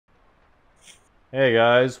Hey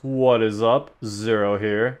guys, what is up? Zero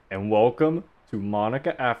here, and welcome to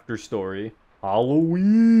Monica After Story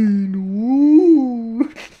Halloween. Woo! The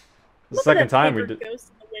Look at second that time we paper did.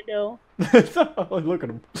 ghost in the window. Look at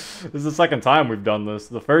him. This is the second time we've done this.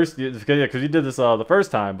 The first, yeah, because you did this the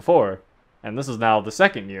first time before, and this is now the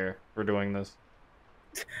second year we're doing this.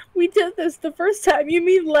 We did this the first time. You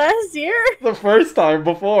mean last year? The first time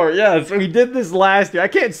before, yes, we did this last year. I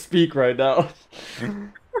can't speak right now.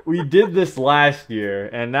 We did this last year,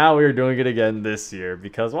 and now we're doing it again this year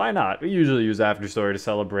because why not? We usually use After Story to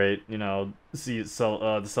celebrate,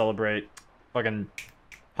 to celebrate fucking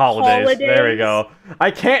holidays. There we Holidays? go. I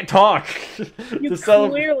can't talk. You to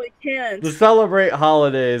celebrate clearly can't. to celebrate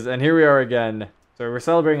holidays, and here we are again. So we're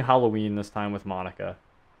celebrating Halloween this time with Monica.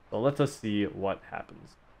 So let us see what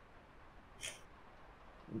happens.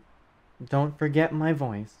 Don't forget my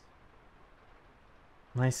voice.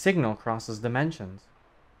 My signal crosses dimensions.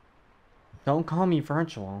 Don't call me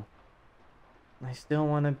virtual. I still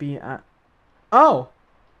want to be at... Oh!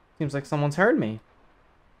 Seems like someone's heard me.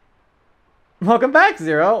 Welcome back,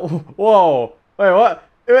 Zero. Whoa. Wait, what?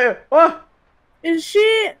 Wait, what? Is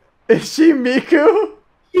she? Is she Miku?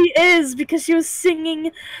 She is, because she was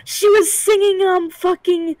singing. She was singing,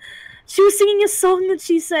 She was singing a song that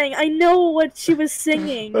she sang. I know what she was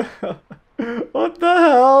singing. What the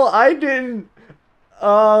hell? I didn't...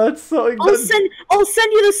 that's so... I'll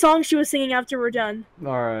send you the song she was singing after we're done.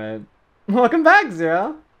 Alright. Welcome back,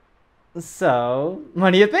 Zero. So, what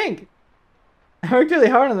do you think? I worked really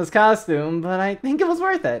hard on this costume, but I think it was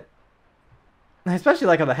worth it. I especially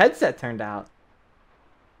like how the headset turned out.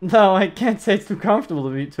 Though I can't say it's too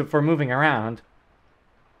comfortable for moving around.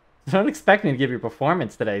 Don't expect me to give you a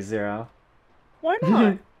performance today, Zero. Why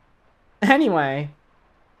not? Anyway,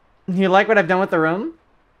 you like what I've done with the room?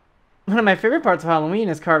 One of my favorite parts of Halloween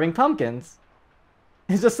is carving pumpkins.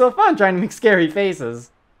 It's just so fun trying to make scary faces.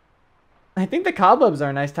 I think the cobwebs are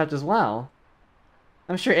a nice touch as well.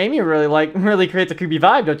 I'm sure Amy really creates a creepy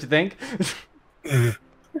vibe, don't you think?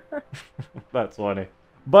 That's funny.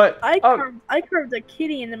 But I carved a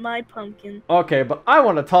kitty into my pumpkin. okay, but I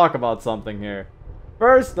want to talk about something here.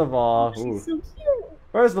 First of all, She's so cute.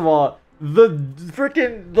 first of all,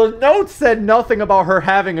 the note said nothing about her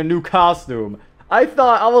having a new costume. I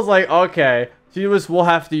was like, okay, we'll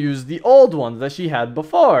have to use the old ones that she had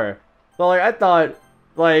before. So like I thought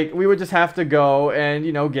like we would just have to go and,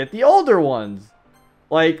 get the older ones.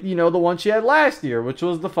 Like, the one she had last year, which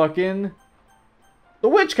was the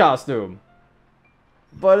witch costume.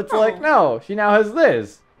 But it's like, no, she now has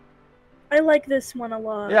this. I like this one a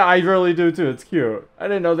lot. Yeah, I really do too. It's cute. I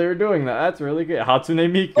didn't know they were doing that. That's really good.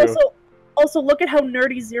 Hatsune Miku. Also, look at how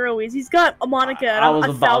nerdy Zero is. He's got a Monica and I was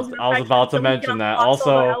a thousand about to so mention that.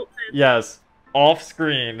 Also, yes, off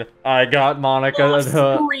screen, I got Monica. Off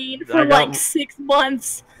screen for like 6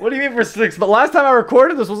 months. What do you mean for 6? But last time I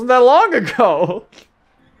recorded this wasn't that long ago.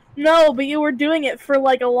 No, but you were doing it for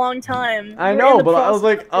like a long time. I know, but I was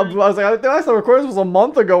like, I think last time I recorded this was a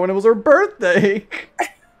month ago, and it was her birthday.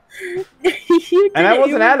 And I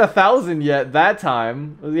wasn't at 1,000 yet that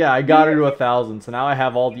time. Yeah, I got her to 1,000, so now I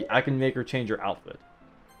have I can make her change her outfit.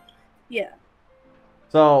 Yeah.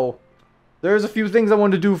 So, there's a few things I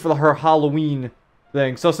wanted to do for her Halloween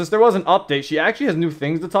thing. So, since there was an update, she actually has new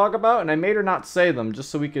things to talk about, and I made her not say them just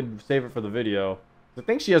so we could save it for the video. I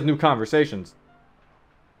think she has new conversations.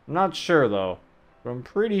 I'm not sure, though, but I'm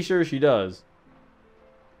pretty sure she does.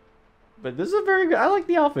 But this is a very good... I like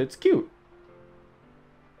the outfit. It's cute.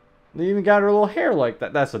 They even got her little hair like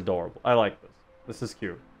that. That's adorable. I like this. This is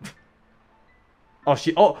cute.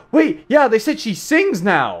 Oh, wait! Yeah, they said she sings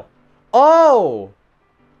now! Oh!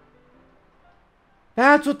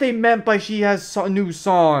 That's what they meant by she has new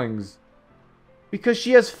songs. Because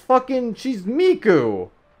she has she's Miku.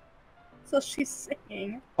 So she's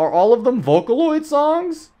singing. Are all of them Vocaloid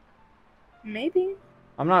songs? Maybe.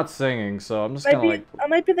 I'm not singing, so I'm just gonna like... It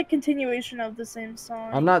might be the continuation of the same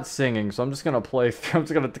song. I'm not singing, so I'm just gonna play... I'm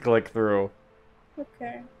just gonna click through.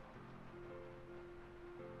 Okay.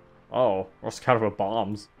 Oh, we're scattered with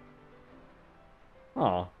bombs.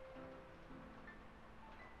 Huh.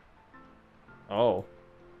 Oh.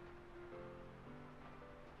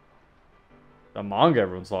 The manga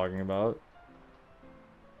everyone's talking about.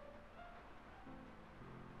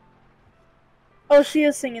 Oh, she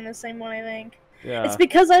is singing the same one, I think. Yeah. It's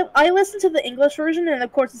because I listened to the English version, and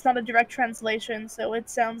of course it's not a direct translation, so it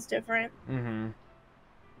sounds different. Mm-hmm.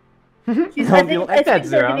 I think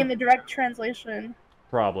they're getting the direct translation.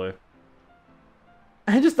 Probably.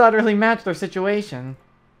 I just thought it really matched their situation.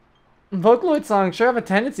 Vocaloid songs sure have a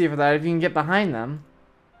tendency for that if you can get behind them.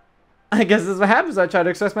 I guess this is what happens when I try to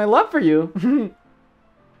express my love for you.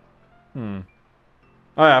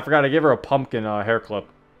 Oh yeah, I forgot. I gave her a pumpkin hair clip.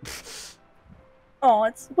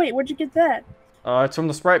 Oh, wait, where'd you get that? It's from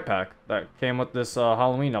the Sprite pack that came with this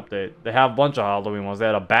Halloween update. They have a bunch of Halloween ones. They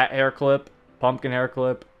had a bat hair clip, pumpkin hair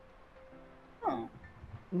clip. Oh.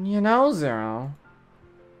 You know, Zero,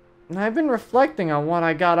 I've been reflecting on what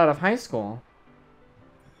I got out of high school.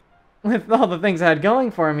 With all the things I had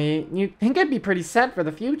going for me, you'd think I'd be pretty set for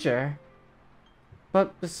the future.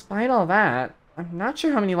 But despite all that, I'm not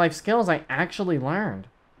sure how many life skills I actually learned.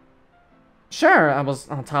 Sure, I was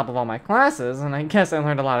on top of all my classes, and I guess I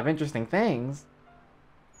learned a lot of interesting things.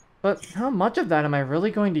 But how much of that am I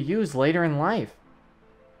really going to use later in life?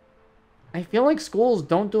 I feel like schools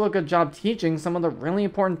don't do a good job teaching some of the really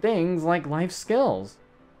important things like life skills.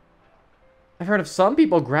 I've heard of some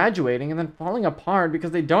people graduating and then falling apart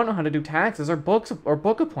because they don't know how to do taxes or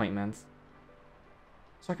book appointments.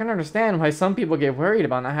 So I can understand why some people get worried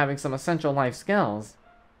about not having some essential life skills.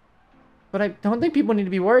 But I don't think people need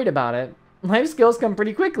to be worried about it. Life skills come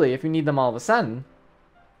pretty quickly if you need them all of a sudden.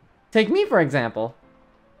 Take me, for example.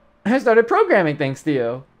 I started programming thanks to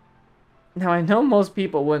you. Now, I know most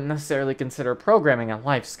people wouldn't necessarily consider programming a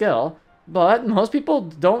life skill, but most people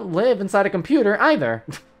don't live inside a computer either.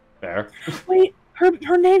 Fair. Wait,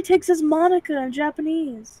 her name takes as Monika in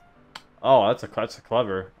Japanese. Oh, that's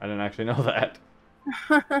clever. I didn't actually know that.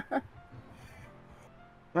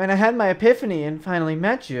 When I had my epiphany and finally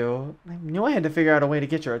met you, I knew I had to figure out a way to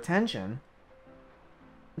get your attention.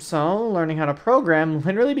 So, learning how to program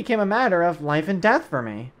literally became a matter of life and death for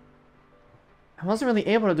me. I wasn't really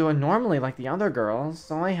able to do it normally like the other girls,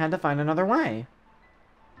 so I had to find another way.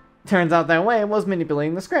 Turns out that way was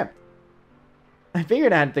manipulating the script. I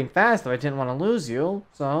figured I had to think fast if I didn't want to lose you,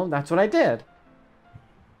 so that's what I did.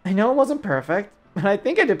 I know it wasn't perfect, but I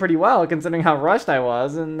think I did pretty well considering how rushed I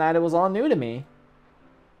was and that it was all new to me.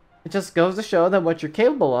 It just goes to show that what you're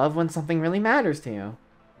capable of when something really matters to you.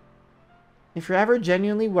 If you're ever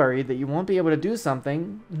genuinely worried that you won't be able to do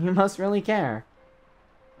something, you must really care.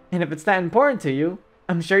 And if it's that important to you,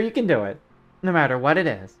 I'm sure you can do it, no matter what it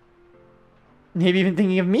is. Maybe even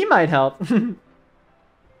thinking of me might help.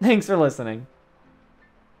 Thanks for listening.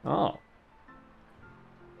 Oh.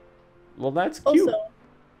 Well, that's cute. Also,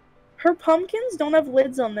 her pumpkins don't have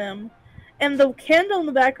lids on them, and the candle in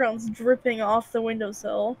the background's dripping off the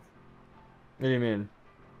windowsill. What do you mean?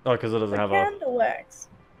 Oh, because it doesn't have candle wax.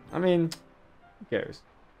 I mean, who cares?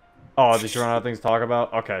 Oh, did she run out of things to talk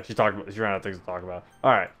about? Okay, she ran out of things to talk about.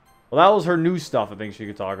 Alright. Well, that was her new stuff I think she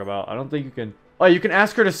could talk about. I don't think you can... Oh, you can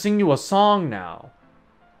ask her to sing you a song now.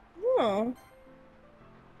 Oh.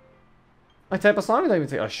 What type of song would I even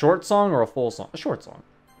say? A short song or a full song? A short song.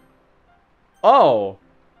 Oh!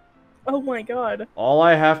 Oh my god. All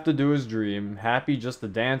I have to do is dream. Happy just to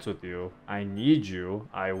dance with you. I need you.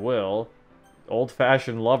 I will.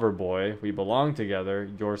 Old-fashioned lover boy. We belong together.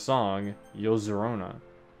 Your song. Yo Zerona.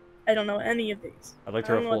 I don't know any of these. I'd like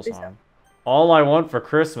to hear a full song. All I want for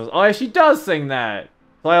Christmas. Oh, yeah, she does sing that.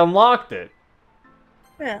 So I unlocked it.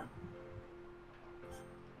 Yeah.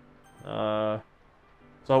 So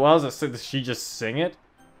what was it? Did she just sing it?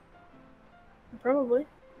 Probably.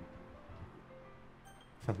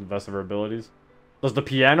 That's the best of her abilities. Does the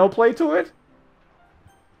piano play to it?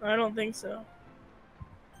 I don't think so.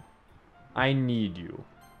 I need you.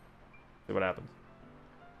 See what happens.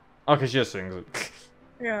 Okay, she just sings it.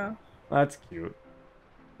 Yeah. That's cute.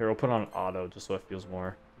 Here, we'll put on auto just so it feels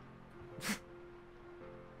more.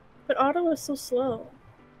 But auto is so slow.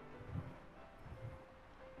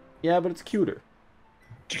 Yeah, but it's cuter.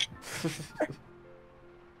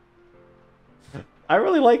 I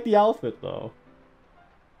really like the outfit, though.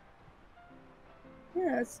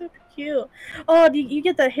 Yeah, it's super cute. Oh, you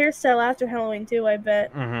get that hairstyle after Halloween, too, I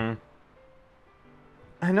bet. Mm-hmm.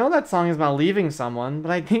 I know that song is about leaving someone, but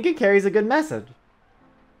I think it carries a good message.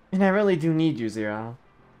 And I really do need you, Zero.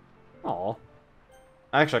 Aw.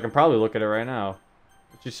 Actually, I can probably look at it right now.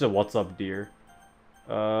 She said, "What's up, dear?"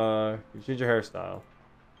 You change your hairstyle.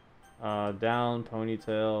 Down,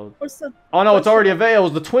 ponytail. What's the... Oh no, it's already available.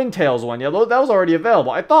 It was the Twin Tails one. Yeah, that was already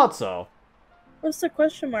available. I thought so. What's the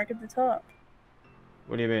question mark at the top?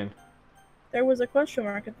 What do you mean? There was a question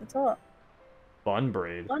mark at the top. Bun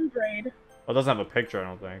braid. Bun braid. Oh, it doesn't have a picture, I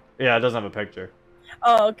don't think. Yeah, it doesn't have a picture.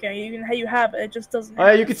 Oh, okay. You have it. It just doesn't. Oh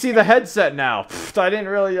yeah, you can see the headset now.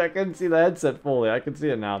 I couldn't see the headset fully. I can see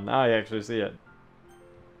it now. Now I actually see it.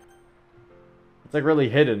 It's like really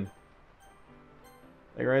hidden.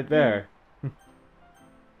 Like right there.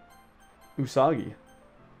 Usagi.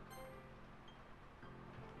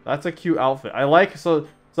 That's a cute outfit. I like so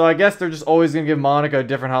I guess they're just always gonna give Monika a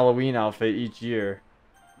different Halloween outfit each year.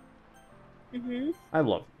 Mhm. I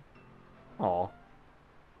love it. Aw.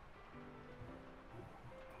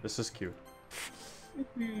 This is cute.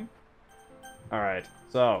 Mm-hmm. Alright,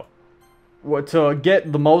 so... What to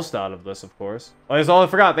get the most out of this, of course. Oh, that's all I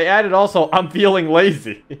forgot. They added also, I'm feeling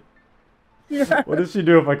lazy. What does she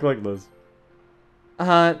do if I click this?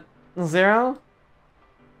 0?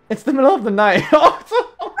 It's the middle of the night.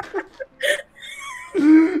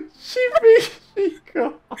 She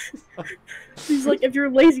goes. She's like, if you're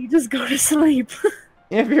lazy, just go to sleep.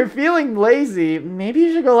 If you're feeling lazy, maybe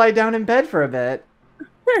you should go lie down in bed for a bit.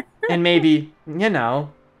 And maybe, you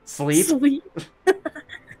know, sleep. Sleep.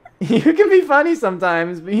 You can be funny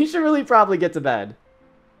sometimes, but you should really probably get to bed.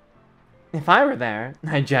 If I were there,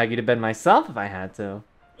 I'd drag you to bed myself if I had to.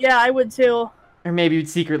 Yeah, I would too. Or maybe you'd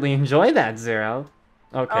secretly enjoy that, 0.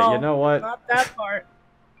 Okay, Oh, you know what? Not that part.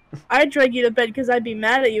 I'd drag you to bed because I'd be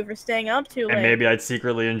mad at you for staying up too late. And maybe I'd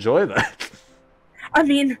secretly enjoy that. I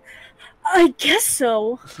mean, I guess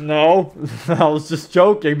so. No, I was just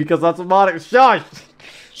joking because that's what Monika. Shush!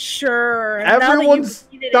 Sure. Everyone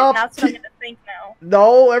stop. That's what I'm gonna think now.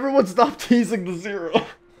 No, everyone stop teasing the 0.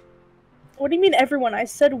 What do you mean, everyone? I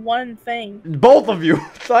said one thing. Both of you.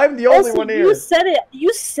 I'm the only one here. You said it.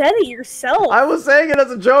 You said it yourself. I was saying it as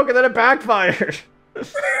a joke and then it backfired.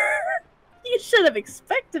 You should have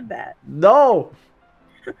expected that. No.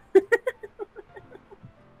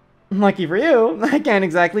 Lucky for you, I can't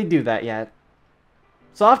exactly do that yet.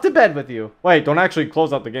 So off to bed with you. Wait, don't actually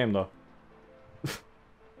close out the game though.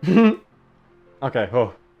 Okay,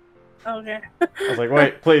 oh. Okay. I was like,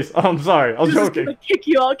 wait, please. Oh, I'm sorry. I was joking. Gonna kick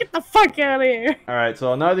you out. Get the fuck out of here. Alright,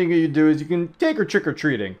 so another thing you do is you can take her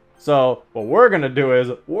trick-or-treating. So, what we're gonna do is,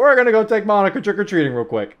 we're gonna go take Monika trick-or-treating real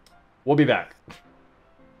quick. We'll be back.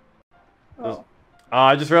 Oh.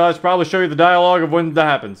 I just realized I should probably show you the dialogue of when that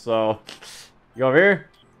happens, so... You go over here,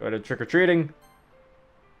 go to trick-or-treating.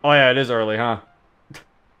 Oh yeah, it is early, huh?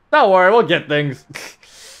 Don't worry, we'll get things.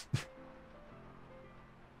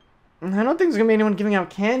 I don't think there's gonna be anyone giving out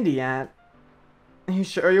candy yet. Are you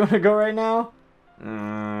sure you wanna go right now?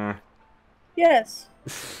 Yes.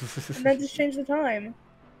 And then just change the time.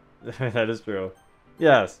 That is true.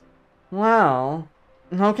 Yes. Well,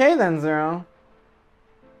 okay then, 0.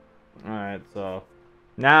 Alright, so...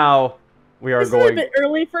 Now, we are going... It's a bit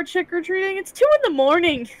early for trick-or-treating. It's 2 in the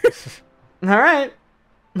morning. Alright.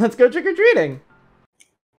 Let's go trick-or-treating.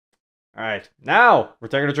 Alright, now, we're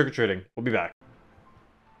taking a trick-or-treating. We'll be back.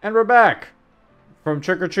 And we're back. From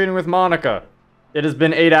trick-or-treating with Monika. It has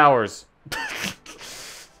been 8 hours.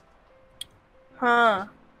 Huh.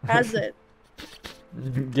 Has it?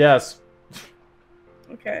 Yes.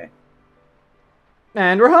 Okay.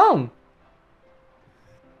 And we're home.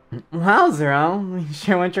 Wow, 0. We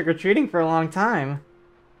sure went trick-or-treating for a long time.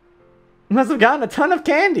 We must have gotten a ton of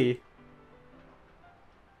candy.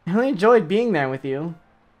 I really enjoyed being there with you.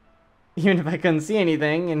 Even if I couldn't see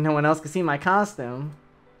anything and no one else could see my costume.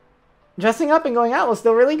 Dressing up and going out was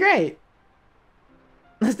still really great.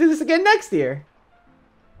 Let's do this again next year.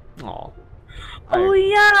 Aw. Oh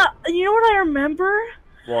yeah, you know what I remember?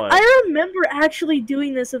 What? I remember actually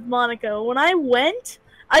doing this with Monika. When I went,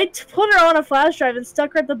 I put her on a flash drive and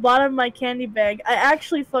stuck her at the bottom of my candy bag. I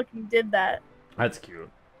actually fucking did that. That's cute.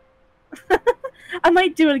 I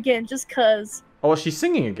might do it again, just cause. Oh, well, she's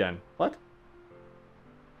singing again. What?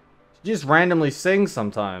 She just randomly sings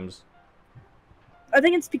sometimes. I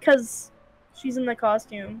think it's because she's in the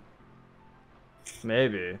costume.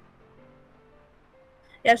 Maybe.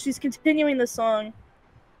 Yeah, she's continuing the song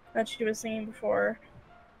that she was singing before.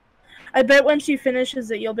 I bet when she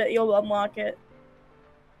finishes it, you'll unlock it.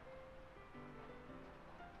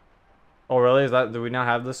 Oh, really? Do we now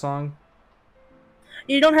have this song?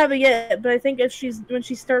 You don't have it yet, but I think if when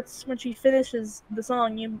she finishes the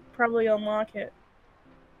song, you probably unlock it.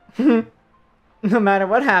 No matter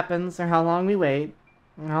what happens or how long we wait,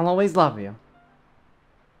 I'll always love you.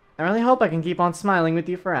 I really hope I can keep on smiling with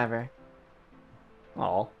you forever.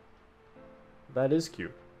 Aw. That is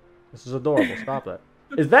cute. This is adorable. Stop that.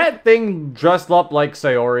 Is that thing dressed up like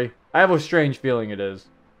Sayori? I have a strange feeling it is.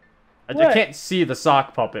 I can't see the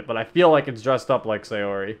sock puppet, but I feel like it's dressed up like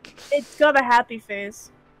Sayori. It's got a happy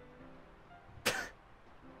face.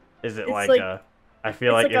 Is it like a... I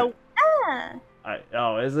feel like it...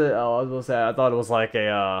 Oh, is it? Oh, I was gonna say, I thought it was like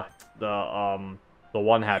a, the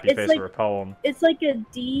one happy face for a poem. It's like a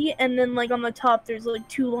D, and then like on the top there's like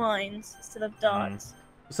 2 lines instead of dots.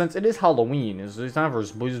 Since it is Halloween, it's time for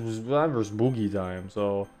spooky time,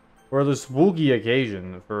 so for the spooky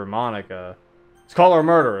occasion for Monika, let's call her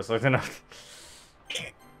murderess. Like, the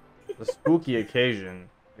spooky occasion.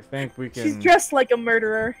 I think we can. She's dressed like a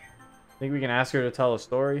murderer. Think we can ask her to tell a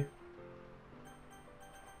story?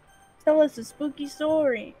 Tell us a spooky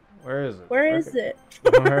story. Where is it? Where is it?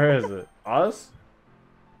 Where is it? Us?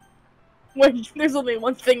 Wait, there's only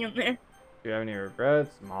one thing in there. Do you have any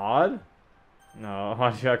regrets? Mod? No.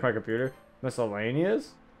 Why did you hack my computer?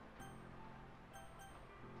 Miscellaneous?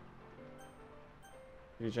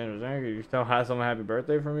 You change your name? You tell someone happy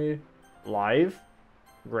birthday for me? Life?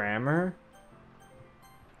 Grammar?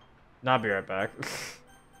 Not be right back.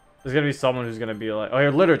 There's gonna be someone who's gonna be like, oh,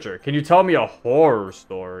 here, literature. Can you tell me a horror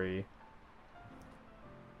story?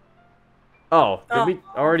 Oh, did we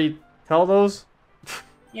already tell those?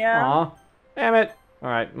 Yeah. Aw. Damn it.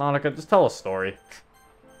 Alright, Monica, just tell a story.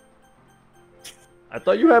 I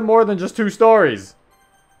thought you had more than just 2 stories.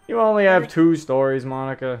 You only have 2 stories,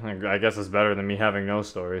 Monica. I guess it's better than me having no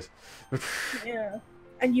stories. Yeah.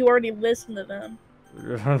 And you already listened to them.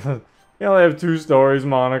 You only have 2 stories,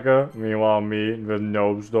 Monica. Meanwhile, me with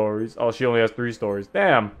no stories. Oh, she only has 3 stories.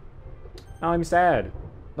 Damn. Now I'm sad.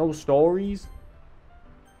 No stories?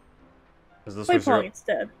 Is this Play where Zero... Pong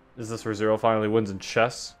instead. Is this where Zero finally wins in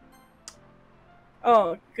chess?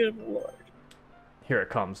 Oh, good lord. Here it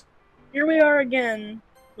comes. Here we are again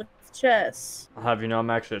with chess. I'll have you know I'm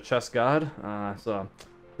actually a chess god. So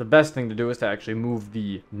the best thing to do is to actually move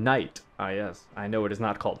the knight. Ah, yes. I know it is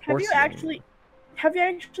not called horse. Have you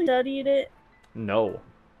actually studied it? No.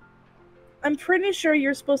 I'm pretty sure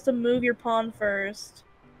you're supposed to move your pawn first.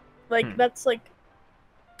 Like, that's like...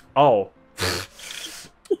 Oh.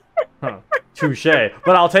 Huh. Touche.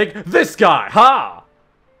 But I'll take this guy. Ha!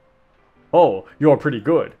 Oh, you're pretty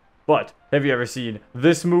good. But have you ever seen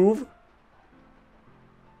this move?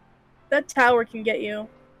 That tower can get you.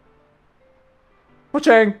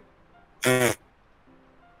 Wachang!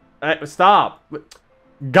 Stop.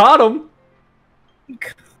 Got him.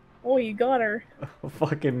 Oh, you got her.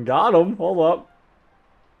 Fucking got him. Hold up.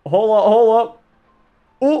 Hold up.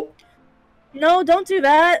 Oh. No, don't do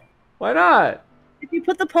that. Why not? If you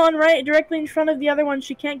put the pawn right directly in front of the other one,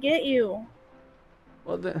 she can't get you.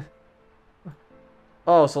 Well, then...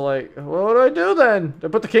 Oh, so like, what do I do then? Do I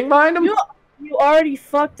put the king behind him? You already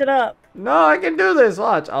fucked it up. No, I can do this.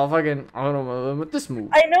 Watch. I don't know with this move.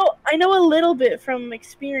 I know a little bit from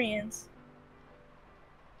experience.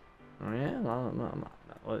 Oh yeah,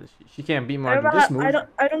 no. She can't beat me with this move.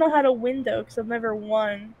 I don't know how to win though, because I've never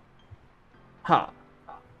won. Ha.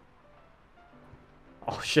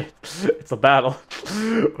 Oh shit! It's a battle.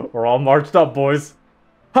 We're all marched up, boys.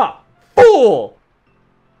 Ha! Fool!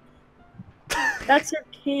 That's your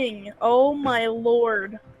king. Oh my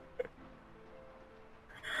lord.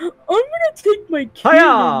 I'm gonna take my king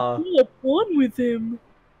and pull a pawn with him.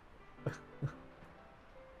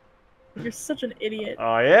 You're such an idiot.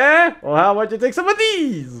 Oh yeah? Well, how about you take some of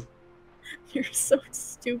these? You're so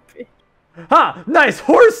stupid. Ha! Nice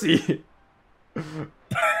horsey!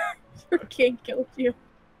 Your king killed you.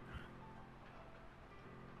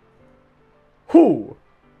 Who?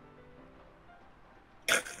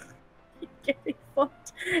 You're getting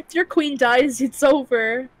fucked. If your queen dies, it's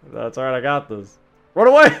over. That's alright, I got this. Run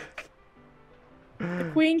away! The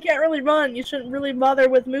queen can't really run. You shouldn't really bother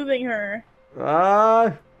with moving her.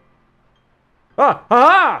 Ha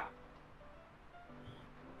ha!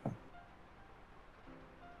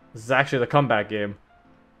 This is actually the comeback game.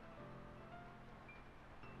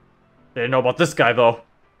 Didn't know about this guy though.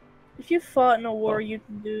 If you fought in a war, you'd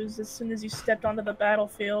lose as soon as you stepped onto the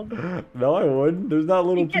battlefield. No, I wouldn't. There's not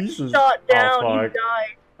little pieces. You get shot down, oh, you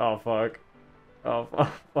die. Oh fuck. Oh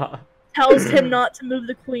fuck. Tells him not to move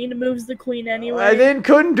the queen, moves the queen anyway. I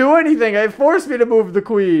couldn't do anything. It forced me to move the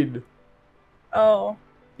queen. Oh.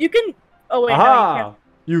 You can... Oh wait, aha! no,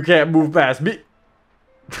 You can't move past me.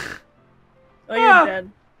 Oh, you're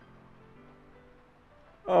dead.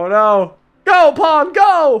 Oh no. Go, pawn,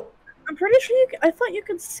 go! I'm pretty sure you can... I thought you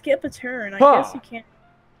could skip a turn. I guess you can't.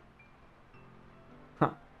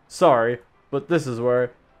 Huh. Sorry, but this is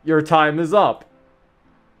where your time is up.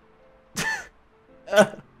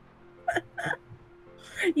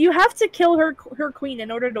 You have to kill her queen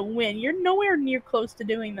in order to win. You're nowhere near close to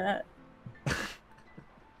doing that.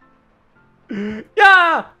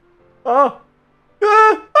 Yeah! Oh!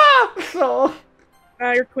 Oh!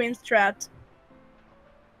 Your queen's trapped.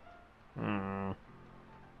 I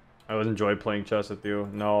would enjoy playing chess with you.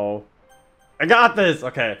 No. I got this!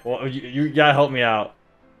 Okay, well, you gotta help me out.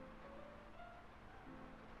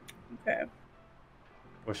 Okay.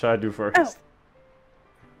 What should I do first? Oh.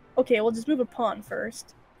 Okay, we'll just move a pawn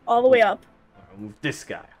first. All the way up. I'll move this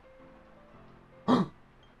guy. What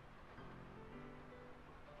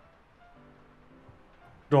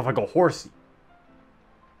if I go horsey?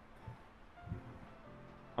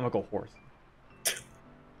 I'm gonna go horsey.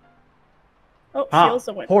 Oh, she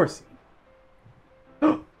also went. Horsey.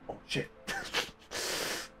 Oh, shit.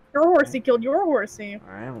 Your horsey killed your horsey.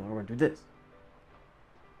 Alright, well, we're gonna do this.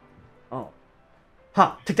 Oh.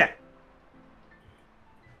 Ha! Take that!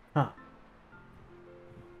 Ha!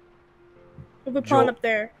 Move a pawn up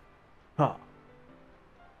there. Ha!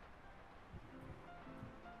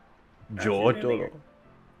 Oh, she's moving Jotaro. it.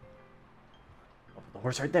 Oh, the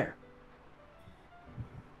horse right there.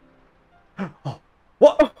 Oh.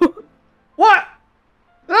 What? What?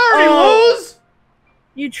 Did I already Oh. lose?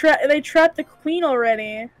 They trapped the queen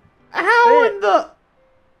already. How in the...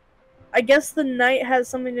 I guess the knight has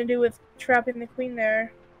something to do with trapping the queen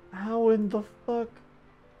there. How in the fuck?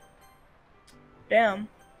 Damn.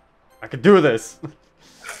 I can do this.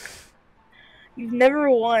 You've never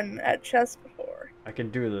won at chess before. I can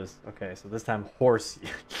do this. Okay, so this time horsey.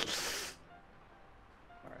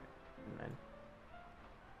 Alright. And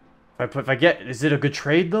then if I get, is it a good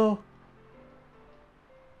trade though?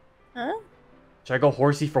 Huh? Should I go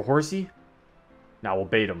horsey for horsey? Now we'll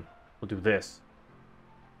bait him. We'll do this.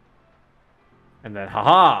 And then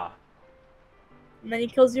haha. And then he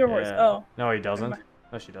kills your horse. Yeah. Oh. No, he doesn't.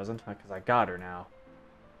 No, she doesn't. Because I got her now.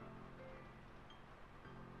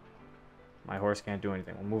 My horse can't do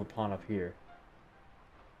anything. We'll move a pawn up here.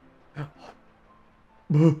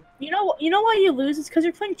 You know why you lose? It's because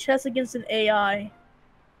you're playing chess against an AI.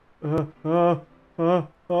 Move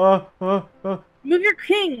your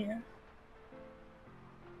king.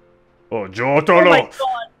 Oh, Oh Jotaro! my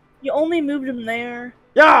god. You only moved him there.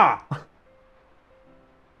 Yeah!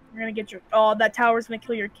 You're gonna get your... Oh, that tower's gonna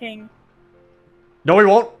kill your king. No, he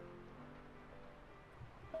won't.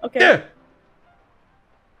 Okay. Yeah.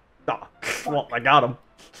 Ah, well, I got him.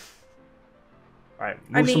 Alright,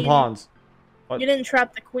 move some mean, pawns. What? You didn't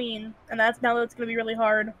trap the queen, and now that's gonna be really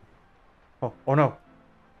hard. Oh no.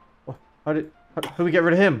 Oh, how did we get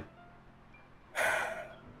rid of him?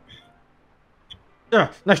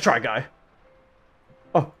 Yeah, nice try, guy.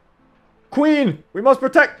 Oh, queen, we must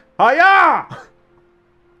protect. Hiya!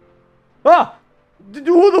 Ah,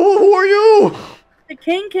 who are you? The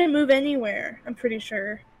king can move anywhere, I'm pretty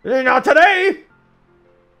sure. Not today.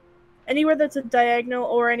 Anywhere that's a diagonal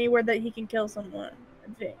or anywhere that he can kill someone,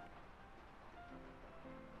 I think.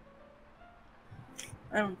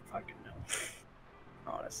 I don't fucking know.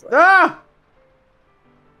 Honestly. Ah!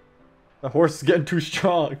 The horse is getting too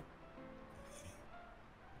strong.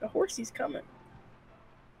 The horsey's coming.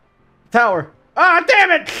 Tower. Ah,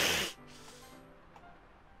 damn it!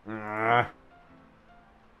 Ah.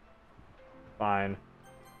 Fine.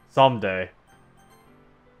 Someday.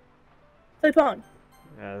 Play pawn.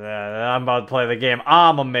 Yeah, I'm about to play the game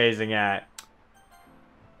I'm amazing at.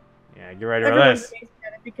 Yeah, get ready for Everyone's this. amazing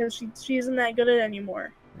at it because she isn't that good at it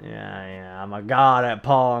anymore. Yeah, I'm a god at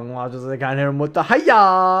Pong. Watch as I can hit him with the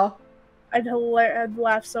hiya! I'd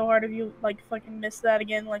laugh so hard if you like fucking missed that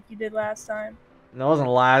again like you did last time. That wasn't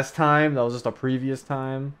last time, that was just a previous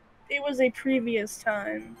time. It was a previous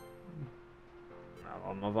time.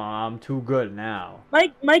 I'm too good now.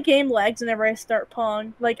 My game lags whenever I start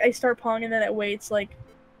Pong. Like I start Pong and then it waits like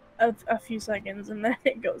a few seconds and then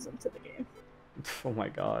it goes into the game. Oh my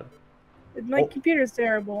god. My computer's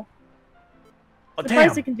terrible. Oh, I'm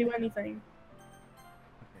surprised damn! it can do anything.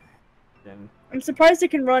 Then I'm surprised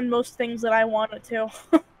it can run most things that I want it to.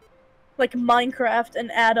 Like Minecraft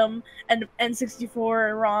and Atom and N64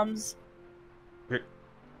 ROMs.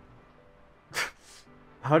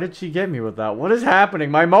 how did she get me with that? What is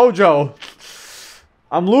happening? My mojo!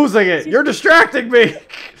 I'm losing it! You're distracting me!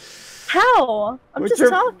 How? I'm just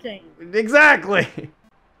talking. Exactly!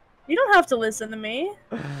 You don't have to listen to me.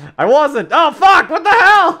 I wasn't! Oh fuck! What the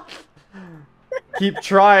hell? Keep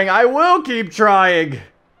trying. I will keep trying!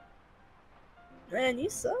 Man, you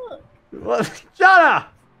suck. What? Shut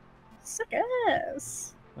up! Suck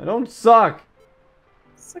ass. I don't suck.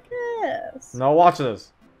 Suck ass. No, watch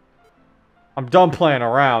this. I'm done playing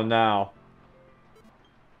around now.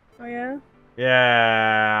 Oh yeah?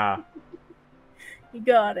 Yeah. You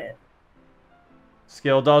got it.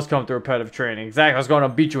 Skill does come through repetitive training. Exactly. I was going to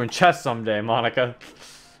beat you in chess someday, Monica.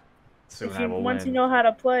 Soon I will Once you win. know how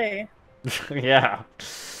to play. Yeah.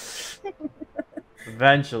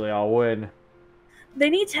 Eventually, I'll win. They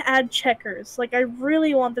need to add checkers. Like, I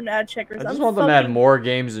really want them to add checkers. I just want them to add more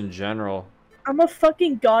games in general. I'm a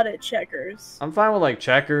fucking god at checkers. I'm fine with, like,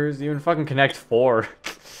 checkers. Even fucking Connect 4.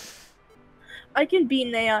 I can beat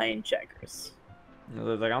an AI in checkers.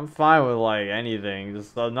 Like, I'm fine with, like, anything.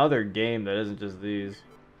 Just another game that isn't just these.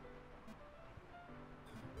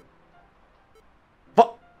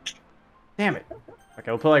 Fuck! Damn it. Okay,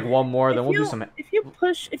 we'll play, like, one more, then we'll do some... If you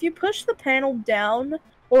push the panel down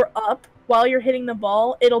or up while you're hitting the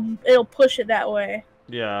ball, it'll push it that way.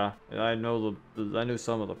 Yeah, I know I knew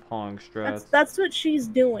some of the Pong strats. That's what she's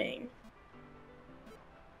doing.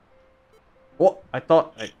 What? I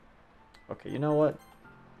thought Okay, you know what?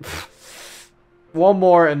 One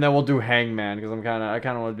more, and then we'll do Hangman, because I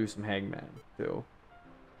kind of want to do some Hangman, too.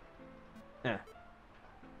 Yeah.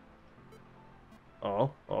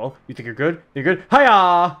 Oh, you think you're good? You're good?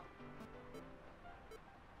 Hiya!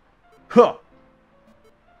 Huh!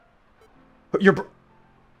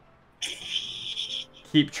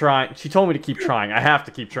 Keep trying. She told me to keep trying. I have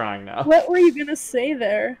to keep trying now. What were you gonna say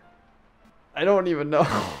there? I don't even know.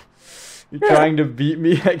 You're trying to beat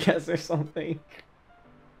me, I guess, or something.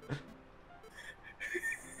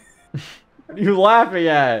 What are you laughing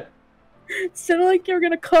at? It sounded like you were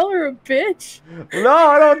gonna call her a bitch. No,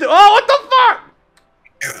 I don't do. Oh, what the fuck?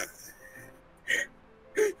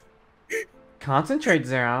 Concentrate,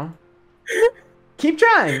 Zero. Keep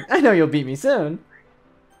trying. I know you'll beat me soon.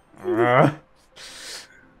 I've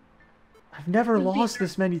never lost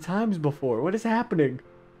this many times before. What is happening?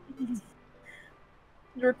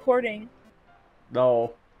 The recording.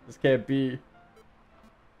 No, this can't be.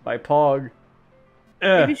 My Pog.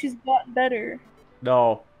 Maybe she's gotten better.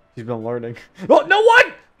 No, she's been learning. Oh, no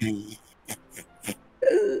what?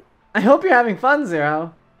 I hope you're having fun,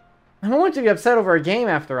 Zero. I don't want you to be upset over a game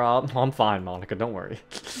after all. Oh, I'm fine, Monica, don't worry.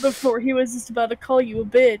 Before he was just about to call you a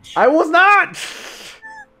bitch. I was not!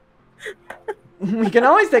 We can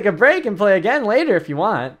always take a break and play again later if you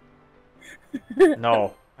want.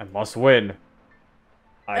 No, I must win.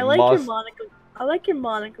 I like your Monica. I like your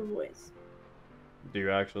Monica voice. Do you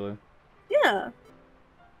actually? Yeah.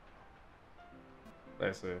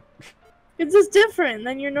 I see. It's just different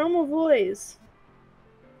than your normal voice.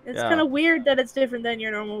 It's Yeah. kind of weird that it's different than your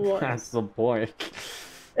normal voice. That's the point.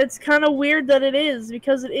 It's kind of weird that it is,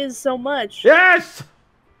 because it is so much. Yes!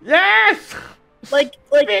 Yes! Like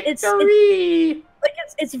Victory!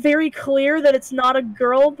 it's very clear that it's not a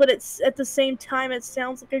girl, but it's at the same time it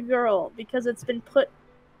sounds like a girl because it's been put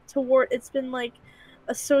toward. It's been like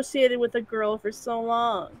associated with a girl for so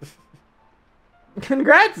long.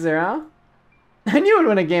 Congrats, Zero. I knew I'd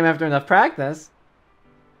win a game after enough practice.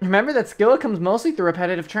 Remember that skill comes mostly through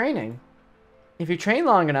repetitive training. If you train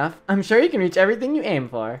long enough, I'm sure you can reach everything you aim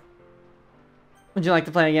for. Would you like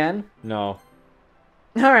to play again? No.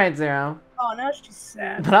 Alright, Zero. Oh, now she's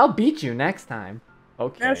sad. But I'll beat you next time.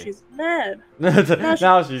 Okay. Now she's mad.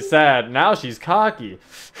 Now she's sad. Now she's cocky.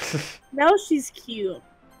 Now she's cute.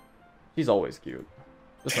 She's always cute.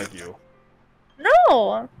 Just like you.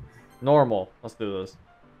 No! Normal. Let's do this.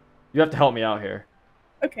 You have to help me out here.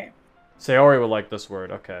 Okay. Sayori would like this word.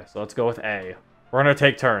 Okay, so let's go with A. We're gonna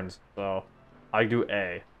take turns. So, I do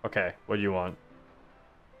A. Okay, what do you want?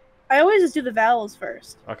 I always just do the vowels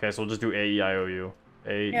first. Okay, so we'll just do A, E, I, O, U.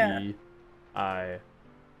 A, Yeah. E, I,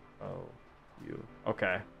 O, U.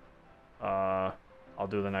 Okay. I'll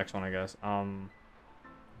do the next one, I guess.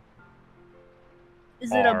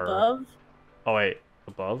 Is it R. above? Oh, wait.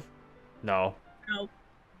 Above? No. No.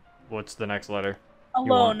 What's the next letter?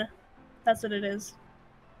 Alone. That's what it is.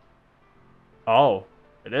 Oh,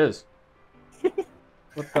 it is.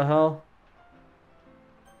 What the hell?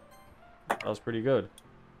 That was pretty good.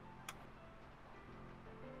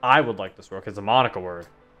 I would like this word because it's a Monica word.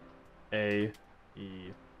 A,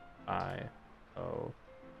 E, I, O,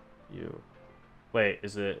 U. Wait,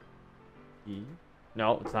 is it E?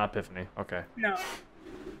 No, it's not Epiphany. Okay. No.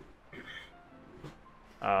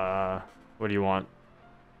 What do you want?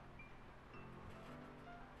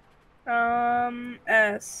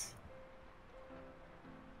 S.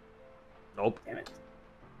 Nope. Damn it.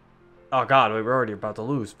 Oh god, wait, we're already about to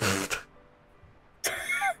lose.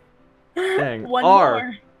 Dang. One R.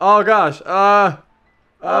 more. Oh gosh.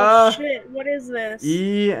 Oh shit, what is this?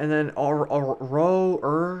 E and then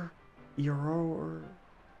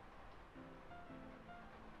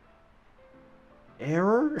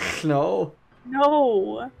error? No.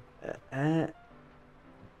 No. It's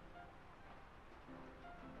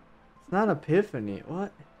not Epiphany.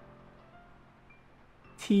 What?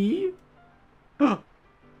 T?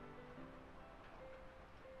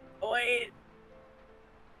 Wait.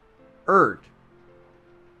 Ert.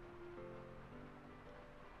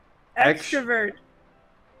 Extrovert.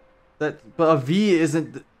 But a V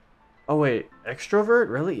isn't. Oh wait, extrovert?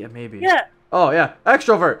 Really? Yeah, maybe. Yeah. Oh yeah,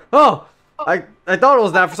 extrovert. Oh, I thought it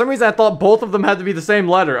was that. For some reason, I thought both of them had to be the same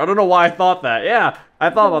letter. I don't know why I thought that. Yeah, I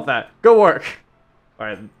thought about that. Good work. All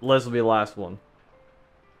right, Liz will be the last one.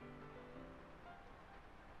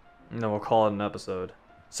 And then we'll call it an episode.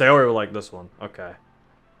 Sayori will like this one. Okay.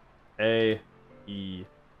 A, E,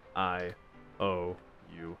 I, O,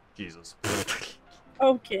 U. Jesus.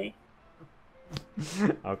 Okay.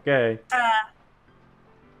 Okay.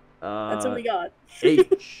 That's what we got.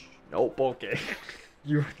 H. Nope. Okay.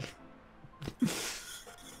 You.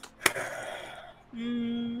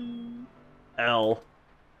 L.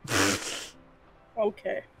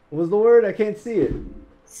 Okay. What was the word? I can't see it.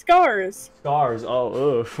 Scars. Scars.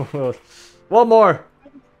 Oh, ugh. One more.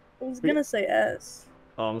 I was gonna say S.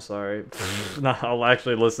 Oh, I'm sorry. Nah, I'll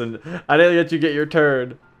actually listen. I didn't let you get your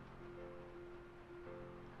turn.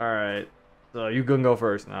 Alright. So you can go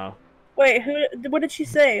first now. Wait, who? What did she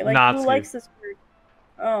say? Like, Natsuki. who likes this word?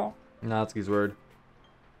 Oh. Natsuki's word.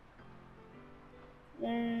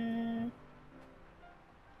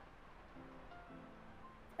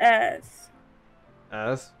 S.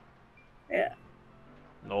 S? Yeah.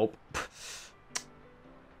 Nope.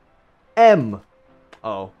 M.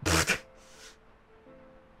 Oh.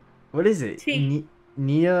 What is it? T.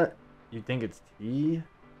 Nia? You think it's T?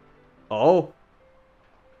 Oh.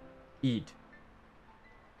 Eat.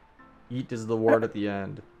 Eat is the word at the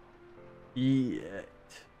end. Eat.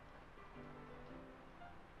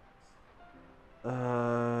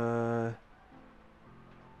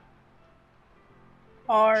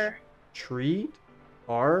 R. Treat?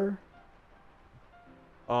 R?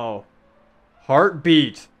 Oh.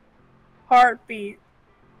 Heartbeat. Heartbeat.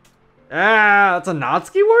 Ah, that's a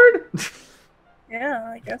Natsuki word?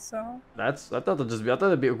 Yeah, I guess so. I thought that'd just be, I thought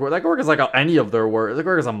that'd be, that could work as like any of their words. That could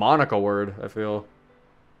work as a Monika word, I feel.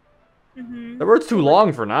 That word's too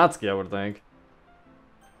long for Natsuki, I would think.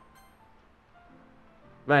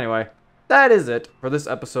 But anyway, that is it for this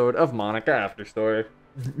episode of Monika After Story.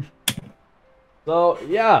 So,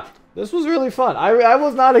 yeah, this was really fun. I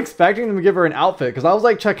was not expecting them to give her an outfit, because I was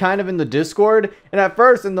like kind of in the Discord, and at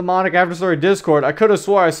first in the Monika After Story Discord, I could have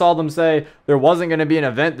swore I saw them say there wasn't going to be an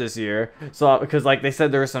event this year, so because like they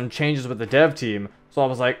said there were some changes with the dev team, so I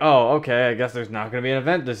was like, oh, okay, I guess there's not going to be an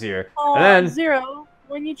event this year. Oh, and then Zero,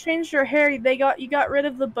 when you changed her hair, you got rid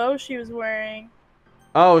of the bow she was wearing.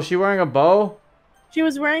 Oh, is she wearing a bow? She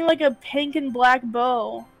was wearing like a pink and black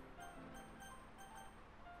bow.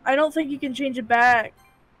 I don't think you can change it back.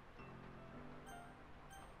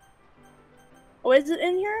 Oh, is it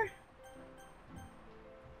in here?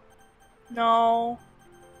 No.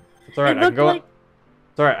 It's alright, I can go.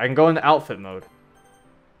 It's alright, I can go into outfit mode.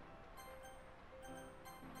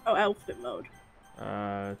 Oh, outfit mode.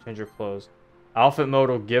 Change your clothes. Outfit mode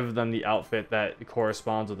will give them the outfit that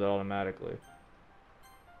corresponds with it automatically.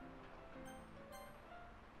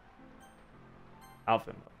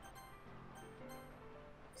 Outfit mode.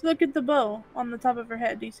 So look at the bow on the top of her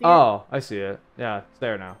head. Do you see it? Oh, I see it. Yeah, it's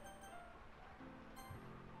there now.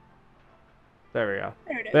 There we go.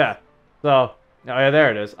 There it is. Yeah. So, oh yeah, there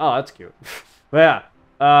it is. Oh, that's cute. But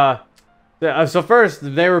yeah. So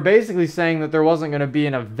first, they were basically saying that there wasn't going to be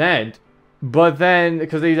an event, but then,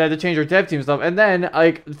 because they had to change their dev team stuff, and then,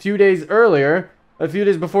 like, a few days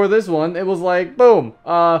before this one, it was like, boom,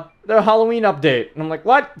 the Halloween update. And I'm like,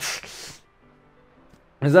 what?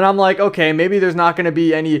 And then I'm like, okay, maybe there's not going to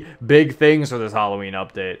be any big things for this Halloween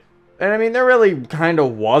update. And I mean, there really kind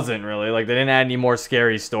of wasn't really. Like, they didn't add any more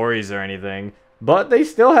scary stories or anything. But they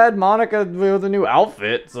still had Monika with a new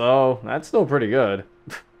outfit, so that's still pretty good.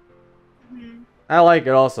 I like it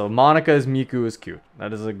also. Monika's MIKU is cute.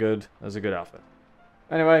 That's a good outfit.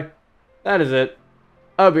 Anyway, that is it.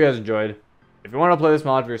 I hope you guys enjoyed. If you want to play this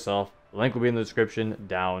mod for yourself, the link will be in the description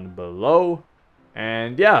down below.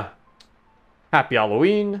 And yeah. Happy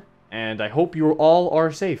Halloween, and I hope you all are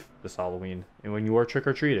safe this Halloween, and when you are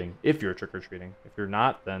trick-or-treating, if you're trick-or-treating. If you're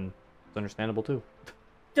not, then it's understandable too.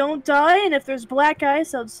 Don't die, and if there's black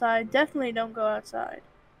ice outside, definitely don't go outside.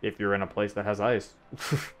 If you're in a place that has ice.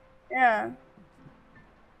 Yeah.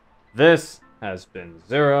 This has been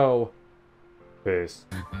Zero. Peace.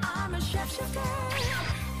 I'm a chef girl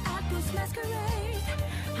at this masquerade,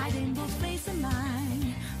 hiding this face of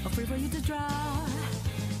mine, free for you to draw.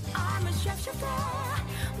 I'm a chef girl,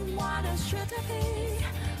 what a shit to be,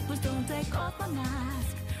 but don't take off my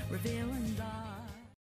mask.